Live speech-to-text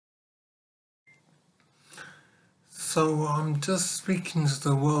So I'm just speaking to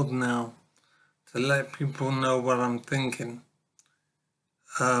the world now to let people know what I'm thinking.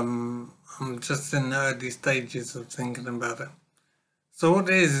 I'm just in the early stages of thinking about it. So what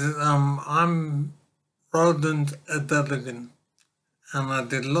it is, I'm Roland Adeligan, and I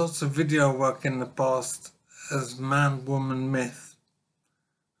did lots of video work in the past as ManWomanMyth.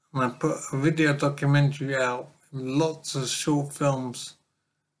 And I put a video documentary out, lots of short films,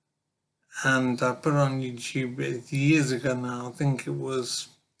 and I put it on YouTube years ago now. I think it was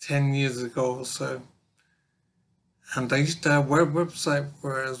 10 years ago or so. And I used to have a website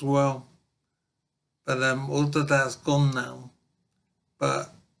for it as well. But all of that's gone now.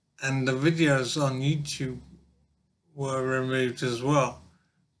 And the videos on YouTube were removed as well.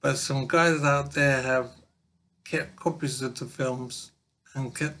 But some guys out there have kept copies of the films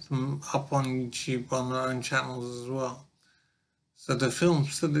and kept them up on YouTube on their own channels as well. So the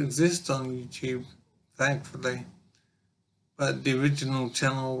films still exist on YouTube, thankfully, but the original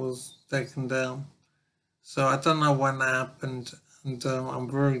channel was taken down. So I don't know when that happened, and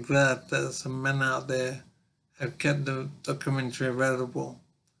I'm very glad that some men out there have kept the documentary available.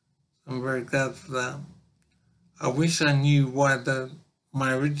 I'm very glad for that. I wish I knew why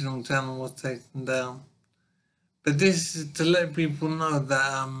my original channel was taken down. But this is to let people know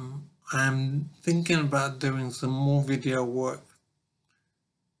that I'm thinking about doing some more video work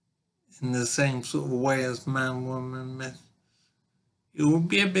in the same sort of way as ManWomanMyth. It will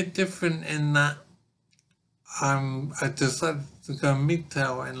be a bit different in that I decided to go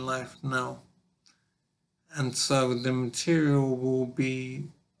MGTOW in life now. And so the material will be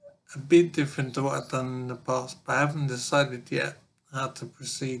a bit different to what I've done in the past, but I haven't decided yet how to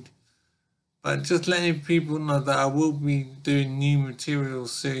proceed. But just letting people know that I will be doing new material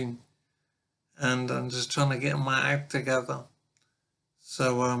soon, and I'm just trying to get my act together.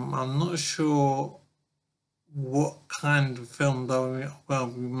 So I'm not sure what kind of film I'll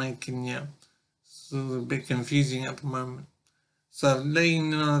be making yet. It's a bit confusing at the moment. So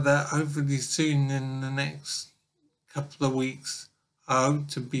letting you know that hopefully soon in the next couple of weeks, I hope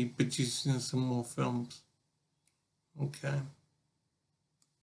to be producing some more films. Okay.